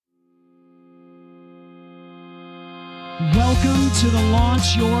Welcome to the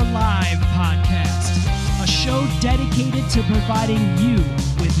Launch Your Live podcast, a show dedicated to providing you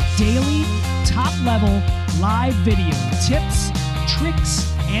with daily, top-level live video tips,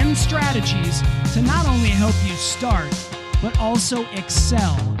 tricks, and strategies to not only help you start, but also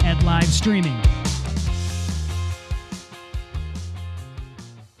excel at live streaming.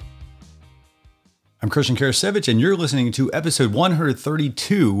 I'm Christian Karasiewicz, and you're listening to episode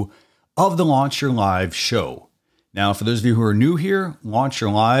 132 of the Launch Your Live show. Now, for those of you who are new here, Launch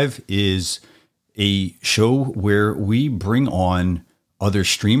Your Live is a show where we bring on other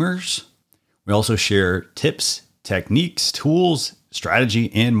streamers. We also share tips, techniques, tools,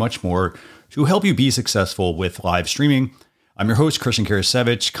 strategy, and much more to help you be successful with live streaming. I'm your host, Christian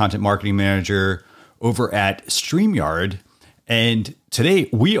Karasiewicz, content marketing manager over at StreamYard. And today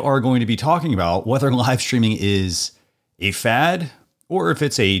we are going to be talking about whether live streaming is a fad or if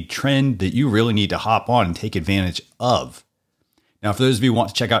it's a trend that you really need to hop on and take advantage of. Now, for those of you who want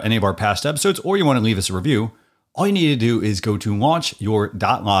to check out any of our past episodes or you want to leave us a review, all you need to do is go to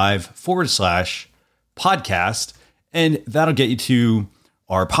launchyour.live/podcast, and that'll get you to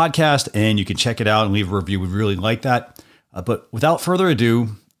our podcast and you can check it out and leave a review. We really like that. But without further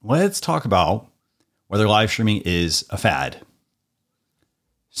ado, let's talk about whether live streaming is a fad.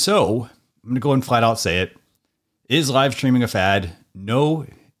 So I'm going to go and flat out say it. Is live streaming a fad? No,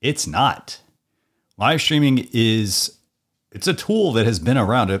 it's not. Live streaming it's a tool that has been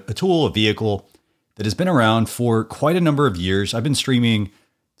around, a tool, a vehicle that has been around for quite a number of years. I've been streaming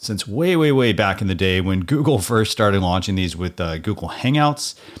since way back in the day when Google first started launching these with Google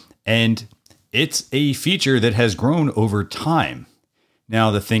Hangouts. And it's a feature that has grown over time.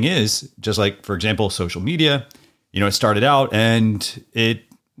 Now, the thing is, just like, for example, social media, it started out and it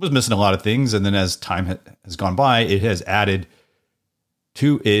was missing a lot of things. And then as time has gone by, it has added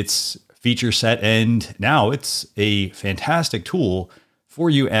to its feature set. And now it's a fantastic tool for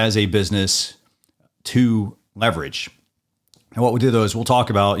you as a business to leverage. And what we'll do though is we'll talk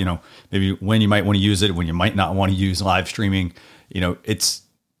about, maybe when you might want to use it, when you might not want to use live streaming. I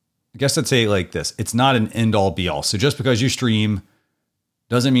guess I'd say it like this. It's not an end all be all. So just because you stream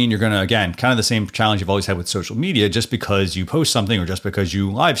doesn't mean you're going to, again, kind of the same challenge you've always had with social media. Just because you post something or just because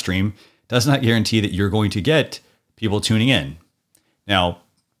you live stream does not guarantee that you're going to get people tuning in. Now,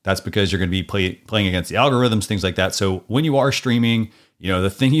 that's because you're going to be playing against the algorithms, things like that. So when you are streaming, the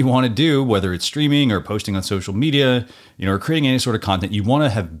thing you want to do, whether it's streaming or posting on social media, or creating any sort of content, you want to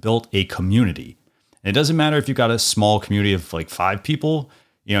have built a community. And it doesn't matter if you've got a small community of like 5 people,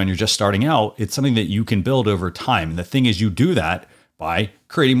 and you're just starting out. It's something that you can build over time. And the thing is, you do that by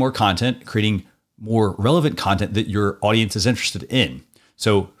creating more content, creating more relevant content that your audience is interested in.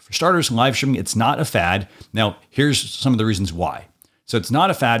 So for starters, live streaming, it's not a fad. Now, here's some of the reasons why. So it's not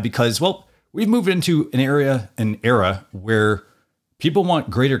a fad because, we've moved into an era where people want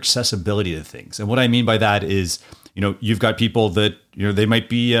greater accessibility to things. And what I mean by that is, you've got people that, they might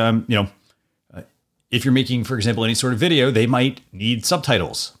be, if you're making, for example, any sort of video, they might need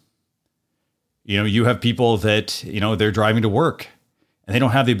subtitles. You have people that, they're driving to work and they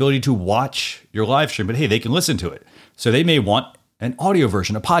don't have the ability to watch your live stream, but hey, they can listen to it. So they may want an audio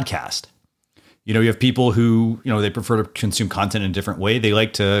version, a podcast. You have people who, they prefer to consume content in a different way. They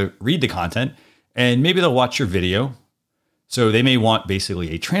like to read the content and maybe they'll watch your video. So they may want basically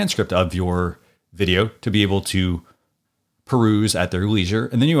a transcript of your video to be able to peruse at their leisure.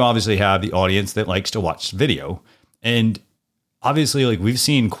 And then you obviously have the audience that likes to watch video. And obviously, we've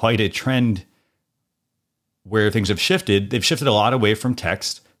seen quite a trend where things have shifted. They've shifted a lot away from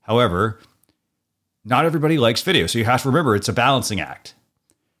text. However, not everybody likes video. So you have to remember it's a balancing act.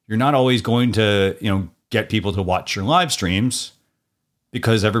 You're not always going to, get people to watch your live streams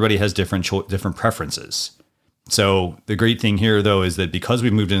because everybody has different preferences. So the great thing here, though, is that because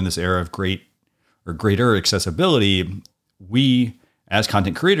we've moved into this era of greater accessibility, we as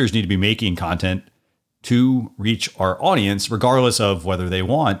content creators need to be making content to reach our audience, regardless of whether they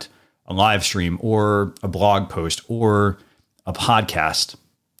want a live stream or a blog post or a podcast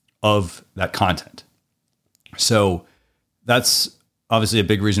of that content. So that's obviously a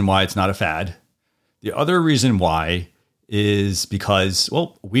big reason why it's not a fad. The other reason why is because,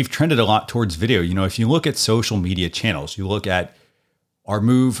 we've trended a lot towards video. If you look at social media channels, you look at our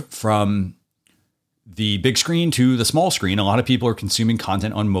move from the big screen to the small screen. A lot of people are consuming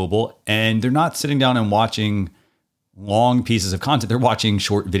content on mobile and they're not sitting down and watching long pieces of content. They're watching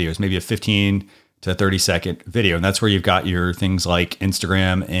short videos, maybe a 15 to 30 second video. And that's where you've got your things like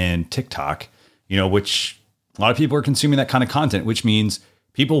Instagram and TikTok, which a lot of people are consuming that kind of content, which means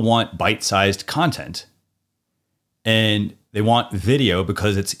people want bite-sized content. And they want video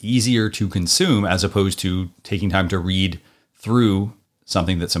because it's easier to consume as opposed to taking time to read through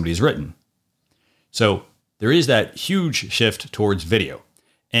something that somebody's written. So there is that huge shift towards video.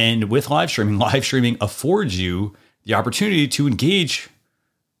 And with live streaming affords you the opportunity to engage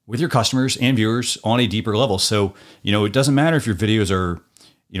with your customers and viewers on a deeper level. So, it doesn't matter if your videos are,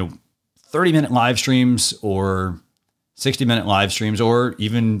 30-minute live streams or 60-minute live streams or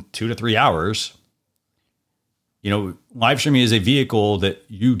even 2 to 3 hours. Live streaming is a vehicle that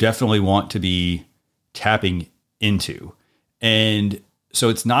you definitely want to be tapping into. And so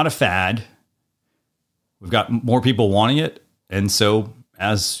it's not a fad. We've got more people wanting it. And so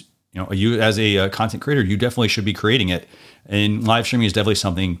as a content creator, you definitely should be creating it. And live streaming is definitely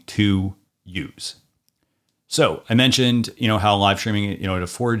something to use. So I mentioned, how live streaming, it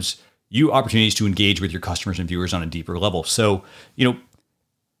affords you opportunities to engage with your customers and viewers on a deeper level. So, when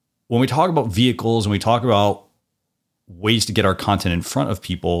we talk about vehicles and we talk about ways to get our content in front of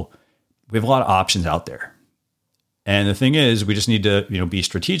people, we have a lot of options out there. And the thing is, we just need to, be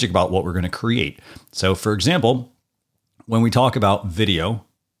strategic about what we're going to create. So for example, when we talk about video,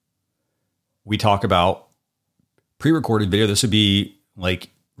 we talk about pre-recorded video. This would be like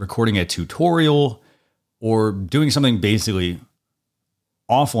recording a tutorial or doing something basically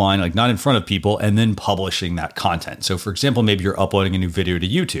offline, like not in front of people, and then publishing that content. So for example, maybe you're uploading a new video to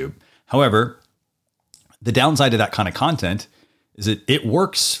YouTube. However, the downside to that kind of content is that it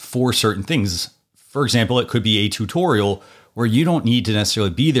works for certain things. For example, it could be a tutorial where you don't need to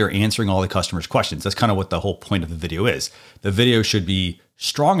necessarily be there answering all the customers' questions. That's kind of what the whole point of the video is. The video should be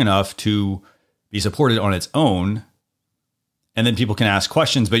strong enough to be supported on its own, and then people can ask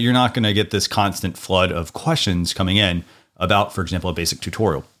questions, but you're not going to get this constant flood of questions coming in about, for example, a basic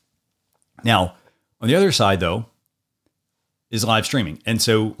tutorial. Now, on the other side, though, is live streaming. And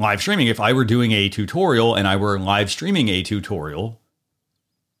so live streaming, if I were doing a tutorial and I were live streaming a tutorial,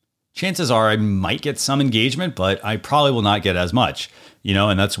 chances are I might get some engagement, but I probably will not get as much,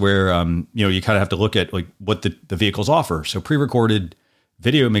 and that's where, you kind of have to look at like what the vehicles offer. So pre-recorded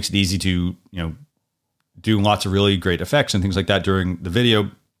video makes it easy to, do lots of really great effects and things like that during the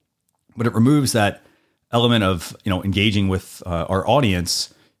video, but it removes that element of, engaging with our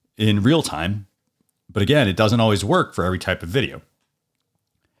audience in real time. But again, it doesn't always work for every type of video.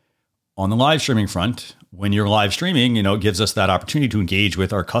 On the live streaming front, when you're live streaming, it gives us that opportunity to engage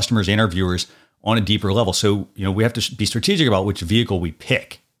with our customers and our viewers on a deeper level. So, we have to be strategic about which vehicle we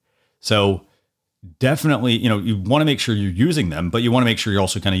pick. So definitely, you want to make sure you're using them, but you want to make sure you're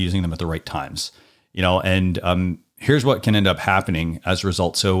also kind of using them at the right times, and here's what can end up happening as a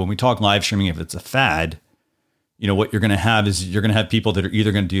result. So when we talk live streaming, if it's a fad, what you're going to have is you're going to have people that are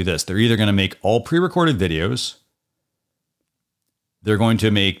either going to do this. They're either going to make all pre-recorded videos. They're going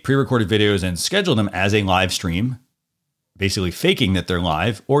to make pre-recorded videos and schedule them as a live stream, basically faking that they're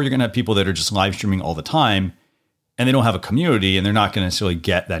live, or you're going to have people that are just live streaming all the time and they don't have a community and they're not going to necessarily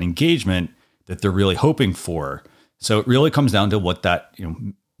get that engagement that they're really hoping for. So it really comes down to what that,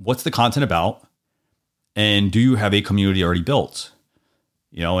 what's the content about, and do you have a community already built?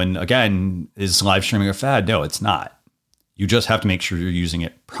 And again, is live streaming a fad? No, it's not. You just have to make sure you're using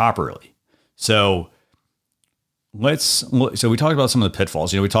it properly. So we talked about some of the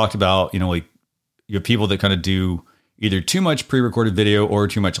pitfalls. We talked about, like you have people that kind of do either too much pre-recorded video or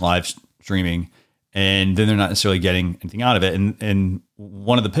too much live streaming, and then they're not necessarily getting anything out of it. And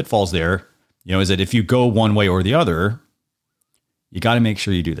one of the pitfalls there, is that if you go one way or the other, you got to make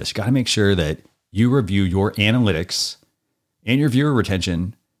sure you do this. You got to make sure that you review your analytics and your viewer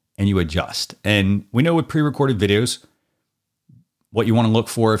retention and you adjust. And we know with pre-recorded videos, what you want to look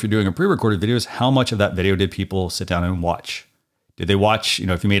for if you're doing a pre-recorded video is how much of that video did people sit down and watch? Did they watch,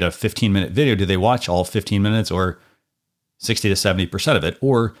 if you made a 15-minute video, did they watch all 15 minutes or 60 to 70% of it?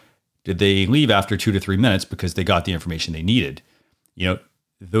 Or did they leave after 2 to 3 minutes because they got the information they needed?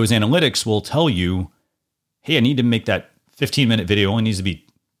 Those analytics will tell you, hey, I need to make that 15-minute video only needs to be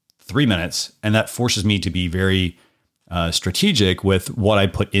 3 minutes. And that forces me to be very strategic with what I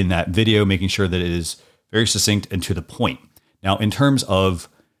put in that video, making sure that it is very succinct and to the point. Now, in terms of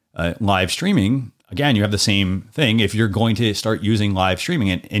live streaming, again, you have the same thing. If you're going to start using live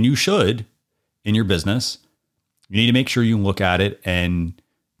streaming, and you should in your business, you need to make sure you look at it and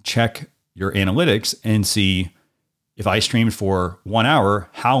check your analytics and see, if I streamed for 1 hour,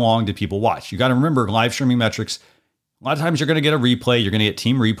 how long did people watch? You got to remember live streaming metrics. A lot of times you're going to get a replay, you're going to get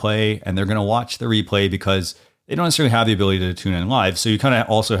team replay, and they're going to watch the replay because they don't necessarily have the ability to tune in live. So you kind of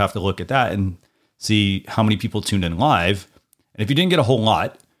also have to look at that and see how many people tuned in live. And if you didn't get a whole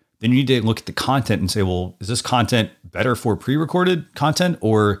lot, then you need to look at the content and say, well, is this content better for pre-recorded content,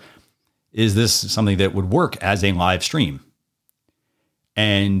 or is this something that would work as a live stream?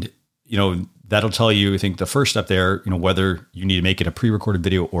 And, that'll tell you, I think, the first step there, whether you need to make it a pre-recorded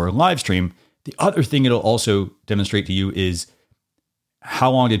video or a live stream. The other thing it'll also demonstrate to you is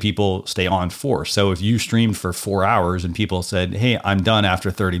how long did people stay on for? So if you streamed for 4 hours and people said, hey, I'm done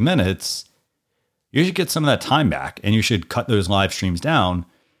after 30 minutes, you should get some of that time back, and you should cut those live streams down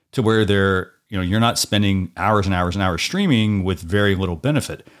to where you're not spending hours and hours and hours streaming with very little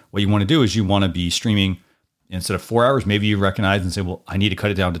benefit. What you want to do is you want to be streaming instead of 4 hours. Maybe you recognize and say, well, I need to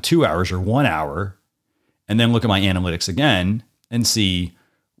cut it down to 2 hours or 1 hour, and then look at my analytics again and see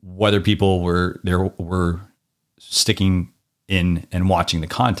whether people were sticking in and watching the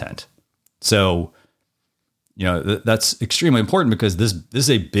content. So, that's extremely important, because this is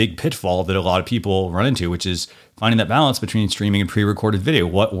a big pitfall that a lot of people run into, which is finding that balance between streaming and pre-recorded video.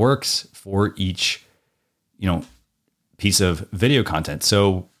 What works for each, piece of video content?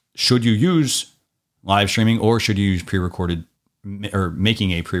 So should you use live streaming, or should you use pre-recorded or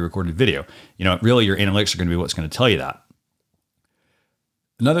making a pre-recorded video? Really your analytics are going to be what's going to tell you that.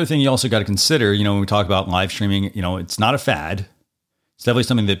 Another thing you also got to consider, when we talk about live streaming, it's not a fad. It's definitely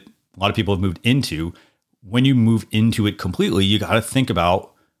something that a lot of people have moved into. When you move into it completely, you got to think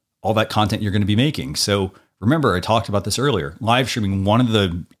about all that content you're going to be making. So remember, I talked about this earlier. Live streaming, one of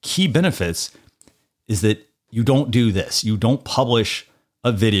the key benefits is that you don't do this. You don't publish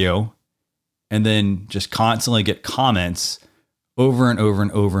a video and then just constantly get comments over and over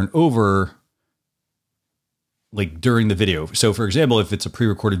and over and over, like during the video. So for example, if it's a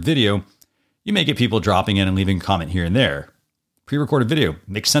pre-recorded video, you may get people dropping in and leaving a comment here and there. Pre-recorded video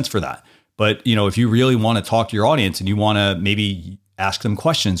makes sense for that. But, if you really want to talk to your audience and you want to maybe ask them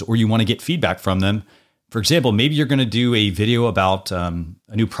questions, or you want to get feedback from them, for example, maybe you're going to do a video about a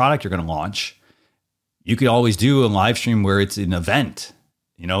new product you're going to launch. You could always do a live stream where it's an event.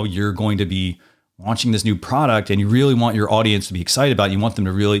 You're going to be launching this new product and you really want your audience to be excited about it. You want them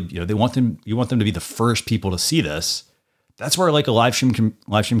to really, you want them to be the first people to see this. That's where like a live stream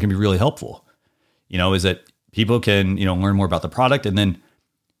can be really helpful. Is that people can, learn more about the product, and then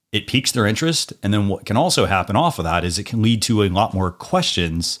it piques their interest. And then what can also happen off of that is it can lead to a lot more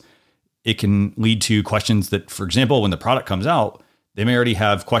questions. It can lead to questions that, for example, when the product comes out, they may already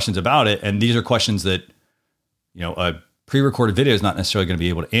have questions about it. And these are questions that, a pre-recorded video is not necessarily going to be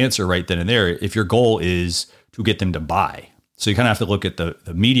able to answer right then and there if your goal is to get them to buy. So you kind of have to look at the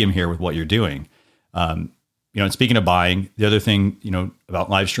medium here with what you're doing. And speaking of buying, the other thing, about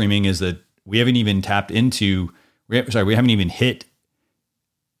live streaming is that we haven't even hit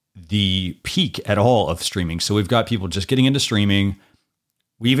the peak at all of streaming. So we've got people just getting into streaming.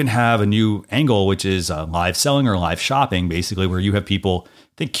 We even have a new angle, which is live selling or live shopping, basically, where you have people,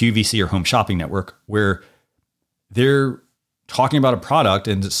 think QVC or Home Shopping Network, where they're talking about a product,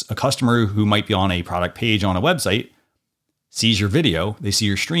 and a customer who might be on a product page on a website sees your video, they see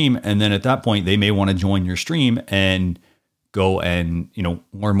your stream, and then at that point, they may want to join your stream and go and,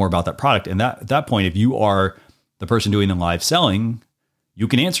 learn more about that product. And at that point, if you are the person doing the live selling, you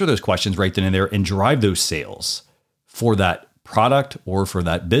can answer those questions right then and there and drive those sales for that product or for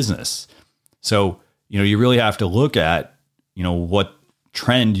that business. So, you really have to look at, what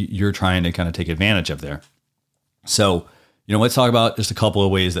trend you're trying to kind of take advantage of there. So, let's talk about just a couple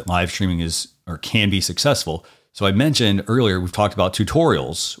of ways that live streaming is or can be successful. So I mentioned earlier, we've talked about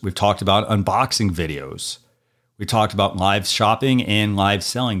tutorials. We've talked about unboxing videos. We talked about live shopping and live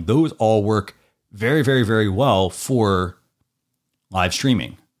selling. Those all work very, very, very well for live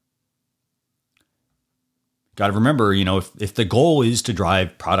streaming. Got to remember, if the goal is to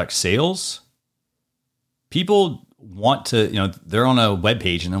drive product sales, people want to, they're on a web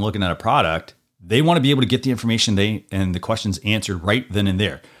page and they're looking at a product. They want to be able to get the information and the questions answered right then and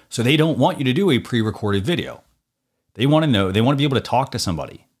there. So they don't want you to do a pre-recorded video. They want to know, they want to be able to talk to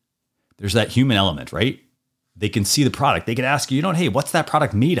somebody. There's that human element, right? They can see the product. They can ask you, hey, what's that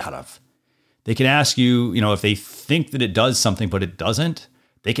product made out of? They can ask you, if they think that it does something, but it doesn't,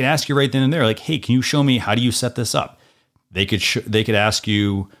 they can ask you right then and there, like, hey, can you show me, how do you set this up? They could ask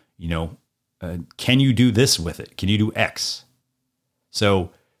you, can you do this with it? Can you do X?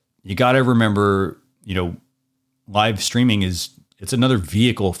 So you got to remember, live streaming it's another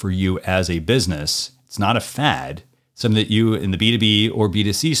vehicle for you as a business. It's not a fad, something that you in the B2B or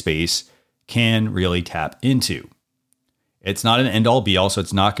B2C space can really tap into. It's not an end all be all. So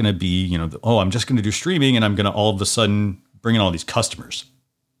it's not going to be, I'm just going to do streaming and I'm going to all of a sudden bring in all these customers.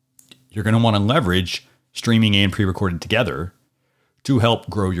 You're going to want to leverage streaming and pre-recorded together to help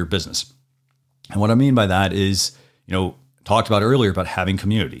grow your business. And what I mean by that is, talked about earlier about having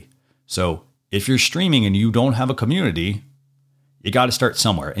community. So if you're streaming and you don't have a community, you got to start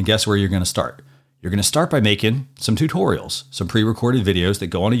somewhere. And guess where you're going to start? You're going to start by making some tutorials, some pre-recorded videos that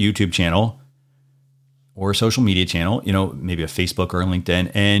go on a YouTube channel or a social media channel, maybe a Facebook or a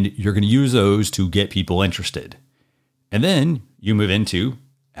LinkedIn, and you're going to use those to get people interested. And then you move into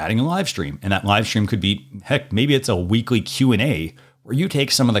adding a live stream. And that live stream could be, heck, maybe it's a weekly Q&A where you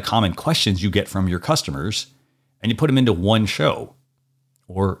take some of the common questions you get from your customers and you put them into one show.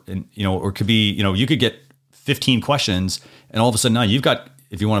 Or it could be, you could get 15 questions and all of a sudden now you've got,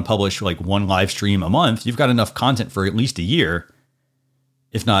 if you want to publish like one live stream a month, you've got enough content for at least a year.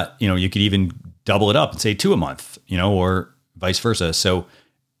 If not, you could even double it up and say 2 a month, or vice versa. So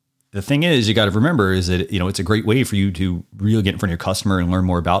the thing is, you got to remember is that, it's a great way for you to really get in front of your customer and learn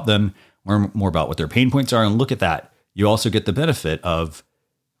more about them, learn more about what their pain points are. And look at that. You also get the benefit of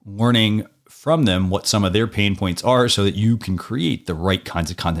learning from them what some of their pain points are so that you can create the right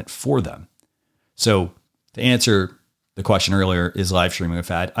kinds of content for them. So to answer the question earlier, is live streaming a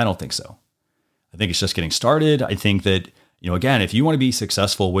fad? I don't think so. I think it's just getting started. I think that, again, if you want to be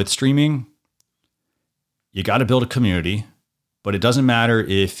successful with streaming, you got to build a community, but it doesn't matter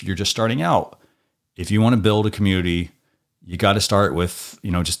if you're just starting out. If you want to build a community, you got to start with,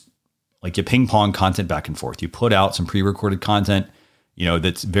 just like you ping pong content back and forth. You put out some pre-recorded content,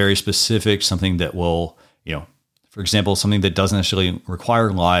 that's very specific, something that will, for example, something that doesn't necessarily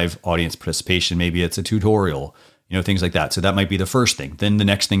require live audience participation. Maybe it's a tutorial, things like that. So that might be the first thing. Then the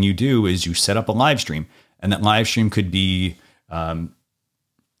next thing you do is you set up a live stream, and that live stream could be,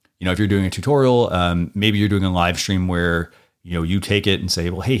 if you're doing a tutorial, maybe you're doing a live stream where, you take it and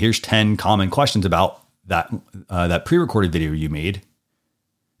say, well, hey, here's 10 common questions about that pre-recorded video you made.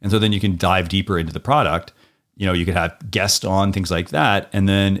 And so then you can dive deeper into the product. You could have guests on, things like that. And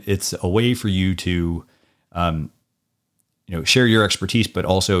then it's a way for you to, share your expertise, but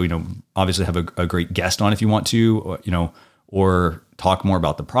also, obviously have a great guest on if you want to, or talk more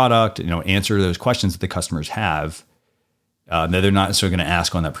about the product, answer those questions that the customers have that they're not necessarily going to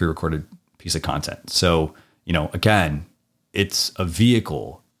ask on that pre-recorded piece of content. So, again, it's a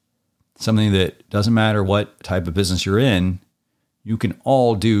vehicle, something that doesn't matter what type of business you're in, you can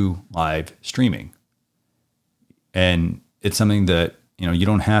all do live streaming. And it's something that, you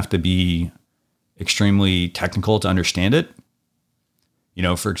don't have to be extremely technical to understand it.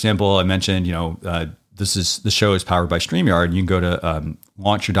 For example, I mentioned, the show is powered by StreamYard. You can go to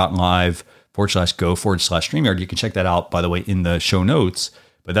launcher.live/go/StreamYard. You can check that out, by the way, in the show notes.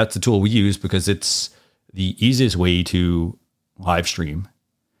 But that's the tool we use because it's the easiest way to live stream.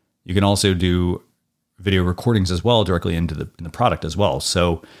 You can also do video recordings as well directly in the product as well.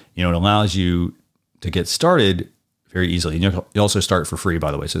 So, it allows you to get started very easily. And you also start for free,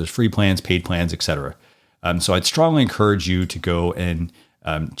 by the way. So there's free plans, paid plans, etc. So I'd strongly encourage you to go and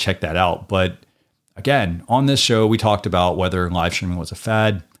check that out. But again, on this show, we talked about whether live streaming was a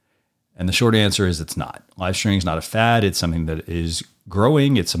fad. And the short answer is it's not. Live streaming is not a fad. It's something that is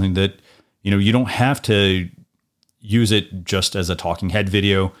growing. It's something that, you don't have to use it just as a talking head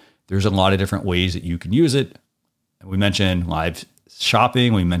video. There's a lot of different ways that you can use it. We mentioned live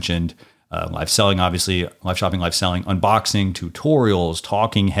shopping. We mentioned live selling, obviously, live shopping, live selling, unboxing, tutorials,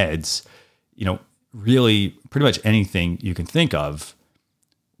 talking heads, really pretty much anything you can think of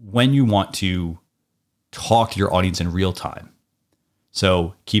when you want to talk to your audience in real time.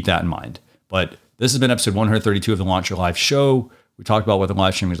 So keep that in mind. But this has been episode 132 of the Launch Your Live show. We talked about whether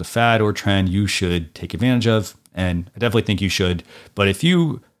live streaming is a fad or a trend you should take advantage of. And I definitely think you should. But if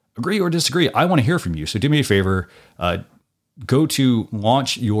you agree or disagree, I want to hear from you. So do me a favor, go to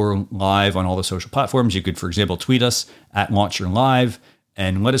Launch Your Live on all the social platforms. You could, for example, tweet us at Launch Your Live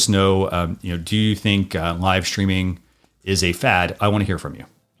and let us know, do you think live streaming is a fad? I want to hear from you.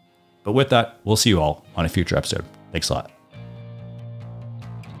 But with that, we'll see you all on a future episode. Thanks a lot.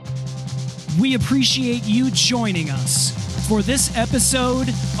 We appreciate you joining us for this episode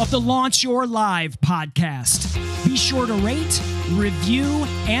of the Launch Your Live podcast. Be sure to rate, review,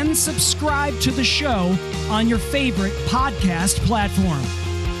 and subscribe to the show on your favorite podcast platform.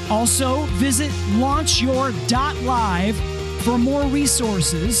 Also, visit launchyour.live for more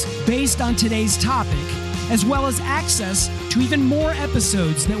resources based on today's topic, as well as access to even more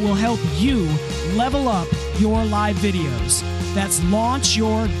episodes that will help you level up your live videos. That's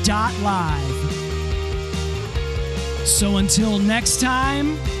launchyour.live. So until next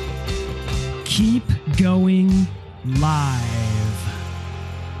time, keep going live.